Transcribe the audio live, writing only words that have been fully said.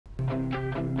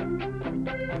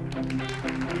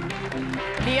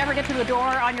you ever get to the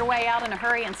door on your way out in a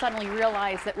hurry and suddenly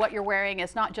realize that what you're wearing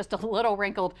is not just a little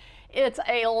wrinkled, it's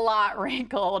a lot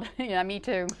wrinkled? Yeah, me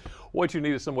too. What you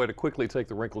need is some way to quickly take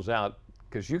the wrinkles out,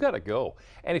 because you got to go.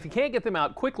 And if you can't get them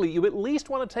out quickly, you at least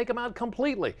want to take them out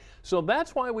completely. So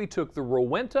that's why we took the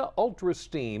Rowenta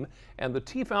Ultrasteam and the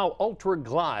T-fal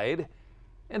Ultraglide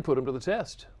and put them to the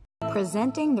test.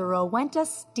 Presenting the Rowenta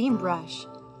Steam Brush.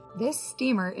 This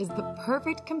steamer is the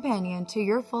perfect companion to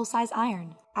your full-size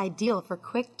iron, ideal for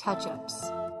quick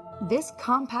touch-ups. This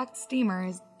compact steamer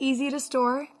is easy to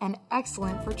store and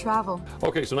excellent for travel.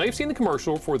 Okay, so now you've seen the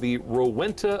commercial for the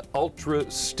Rowenta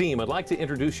Ultrasteam. I'd like to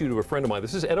introduce you to a friend of mine.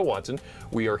 This is Etta Watson.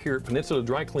 We are here at Peninsula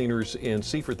Dry Cleaners in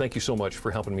Seaford. Thank you so much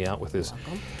for helping me out with this.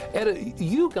 Etta,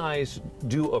 you guys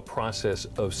do a process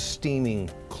of steaming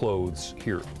clothes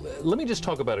here. Let me just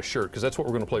talk about a shirt, because that's what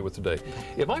we're going to play with today.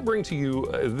 If I bring to you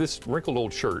this wrinkled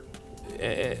old shirt,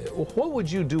 what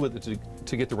would you do with it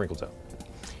to get the wrinkles out?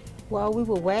 Well, we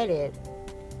will wet it,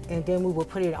 and then we will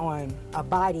put it on a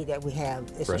body that we have.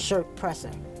 It's a shirt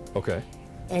presser. Okay.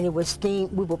 And it will steam.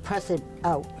 We will press it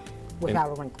out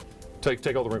without a wrinkle. Take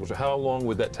all the wrinkles. How long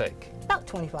would that take? About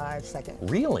 25 seconds.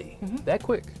 Really? That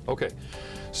quick? Okay.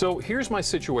 So here's my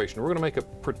situation. We're going to make a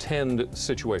pretend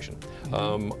situation.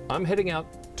 I'm heading out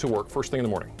to work first thing in the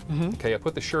morning. Okay, I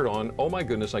put the shirt on. Oh my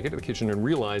goodness, I get to the kitchen and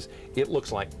realize it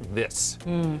looks like this.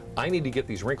 I need to get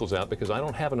these wrinkles out because I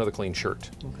don't have another clean shirt.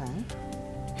 Okay.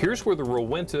 Here's where the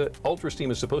Rowenta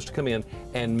Ultrasteam is supposed to come in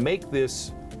and make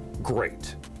this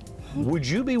great. Would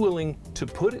you be willing to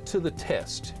put it to the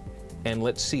test and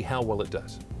let's see how well it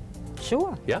does?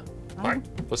 Sure. Yeah? All right,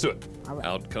 let's do it.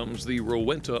 Out comes the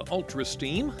Rowenta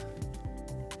Ultrasteam.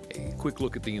 A quick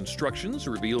look at the instructions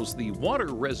reveals the water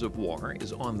reservoir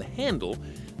is on the handle,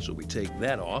 so we take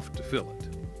that off to fill it.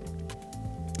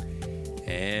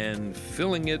 And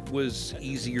filling it was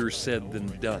easier said than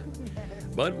done.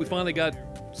 But we finally got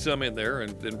some in there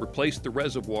and then replaced the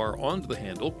reservoir onto the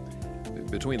handle.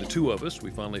 Between the two of us, we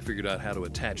finally figured out how to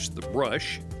attach the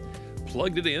brush,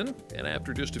 plugged it in, and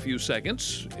after just a few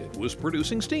seconds, it was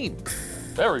producing steam.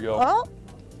 There we go. Oh.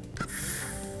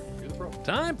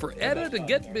 Time for Etta to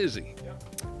get busy.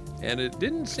 And it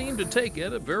didn't seem to take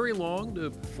Etta very long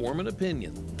to form an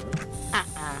opinion.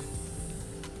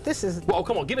 This is... Well,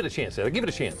 come on, give it a chance, Etta. Give it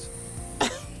a chance.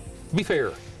 Be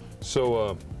fair.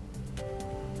 So,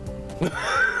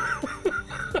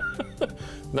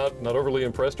 not overly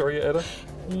impressed, are you, Etta?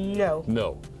 No.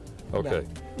 No. Okay.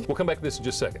 No. We'll come back to this in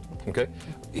just a second, okay?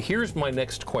 Here's my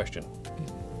next question.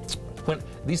 When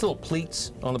these little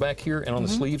pleats on the back here and on the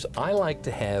sleeves, I like to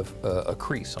have a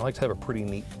crease. I like to have a pretty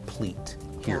neat pleat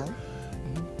here.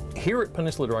 Here at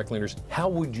Peninsula Dry Cleaners, how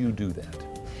would you do that?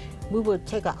 We would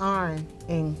take an iron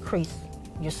and crease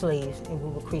your sleeves, and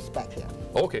we will crease back here.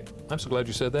 Okay, I'm so glad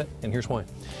you said that, and here's why.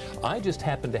 I just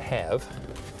happen to have,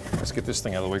 let's get this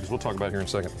thing out of the way because we'll talk about it here in a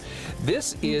second.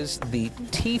 This is the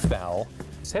T-fal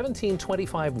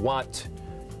 1725 watt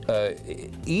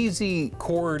easy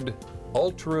cord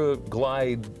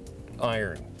Ultraglide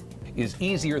Iron. Is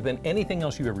easier than anything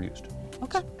else you've ever used.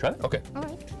 Okay. Try it? Okay. All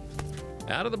right.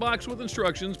 Out of the box with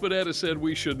instructions, but Etta said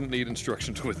we shouldn't need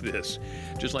instructions with this.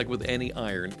 Just like with any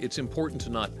iron, it's important to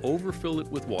not overfill it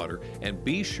with water and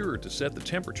be sure to set the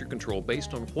temperature control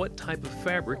based on what type of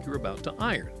fabric you're about to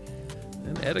iron.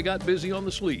 And Etta got busy on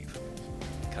the sleeve.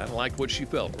 Kind of liked what she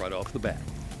felt right off the bat.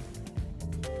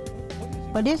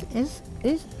 But it's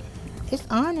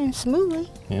ironing smoothly.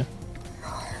 Yeah.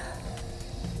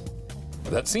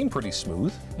 That seemed pretty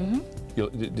smooth.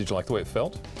 Did you like the way it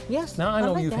felt? Yes. Now, I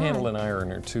know you've handled an iron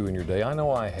or two in your day. I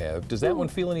know I have. Does that one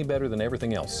feel any better than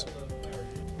everything else?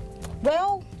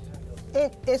 Well,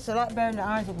 it's a lot better than the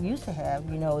irons that we used to have,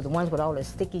 you know, the ones with all the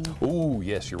sticky. Ooh,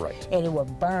 yes, you're right. And it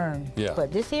would burn. Yeah.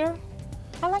 But this here,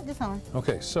 I like this iron.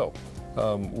 Okay, so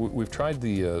we've tried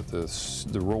the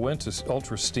Rowenta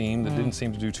Ultrasteam that didn't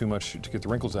seem to do too much to get the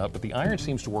wrinkles out, but the iron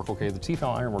seems to work okay. The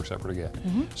T-fal iron works out pretty good.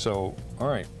 So, all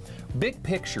right. Big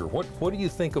picture, what do you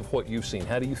think of what you've seen?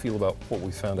 How do you feel about what we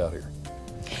found out here?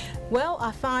 Well,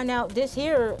 I find out this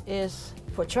here is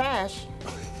for trash.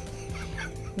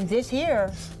 This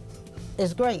here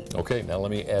is great. Okay, now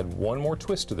let me add one more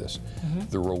twist to this.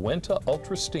 The Rowenta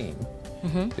Ultrasteam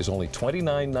is only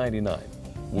 $29.99.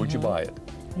 Would you buy it?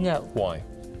 No. Why?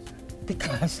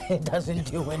 Because it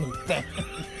doesn't do anything.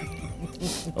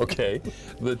 Okay,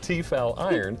 the T-fal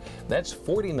iron, that's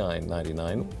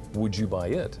 $49.99. Would you buy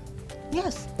it?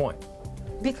 Yes. Why?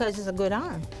 Because it's a good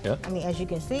iron. Yeah? I mean, as you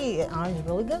can see, the iron is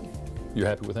really good. You're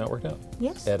happy with how it worked out?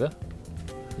 Yes. Etta,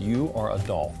 you are a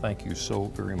doll. Thank you so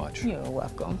very much. You're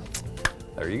welcome.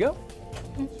 There you go.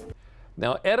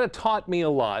 Now, Etta taught me a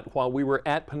lot while we were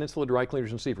at Peninsula Dry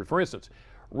Cleaners in Seaford. For instance,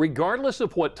 Regardless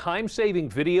of what time-saving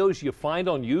videos you find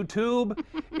on YouTube,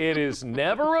 it is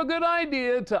never a good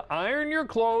idea to iron your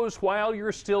clothes while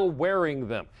you're still wearing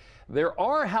them. There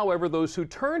are, however, those who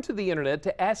turn to the internet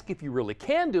to ask if you really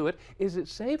can do it. Is it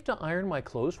safe to iron my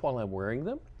clothes while I'm wearing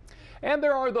them? And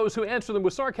there are those who answer them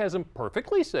with sarcasm,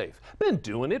 perfectly safe. Been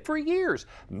doing it for years.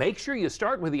 Make sure you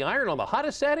start with the iron on the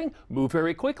hottest setting, move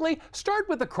very quickly, start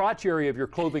with the crotch area of your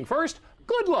clothing first.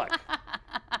 Good luck.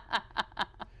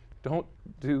 Don't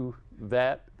do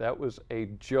that. That was a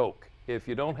joke. If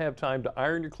you don't have time to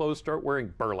iron your clothes, start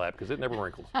wearing burlap because it never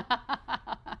wrinkles.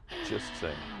 Just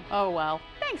saying. Oh, well.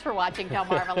 Thanks for watching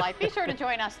Delmarva Life. Be sure to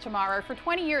join us tomorrow. For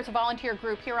 20 years, a volunteer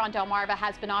group here on Delmarva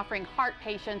has been offering heart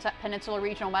patients at Peninsula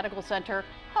Regional Medical Center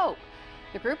hope.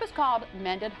 The group is called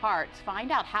Mended Hearts.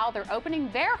 Find out how they're opening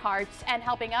their hearts and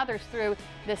helping others through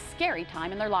this scary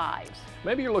time in their lives.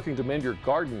 Maybe you're looking to mend your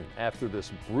garden after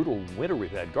this brutal winter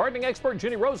we've had. Gardening expert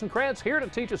Jenny Rosenkrantz here to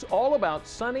teach us all about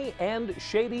sunny and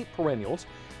shady perennials,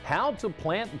 how to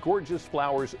plant gorgeous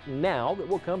flowers now that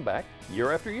will come back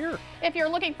year after year. If you're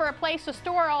looking for a place to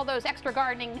store all those extra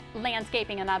gardening,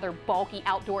 landscaping, and other bulky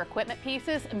outdoor equipment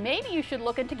pieces, maybe you should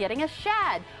look into getting a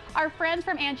shed. Our friends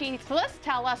from Angie's List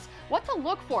tell us what to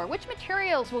look for, which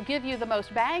materials will give you the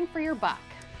most bang for your buck.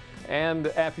 And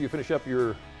after you finish up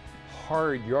your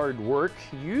hard yard work,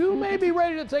 you may be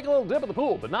ready to take a little dip at the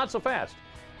pool, but not so fast.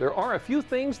 There are a few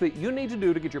things that you need to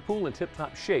do to get your pool in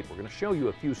tip-top shape. We're going to show you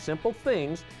a few simple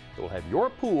things that will have your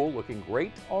pool looking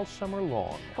great all summer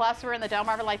long. Plus, we're in the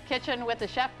Delmarva Life kitchen with the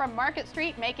chef from Market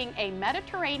Street making a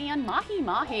Mediterranean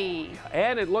mahi-mahi.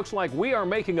 And it looks like we are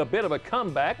making a bit of a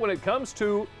comeback when it comes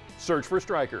to Search for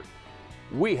Striker.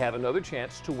 We have another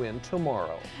chance to win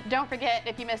tomorrow. Don't forget,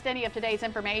 if you missed any of today's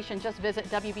information, just visit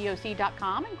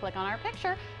WBOC.com and click on our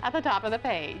picture at the top of the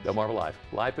page. Delmarva Life,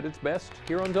 life at its best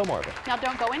here on Delmarva. Now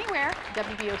don't go anywhere.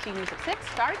 WBOC News at 6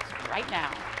 starts right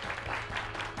now.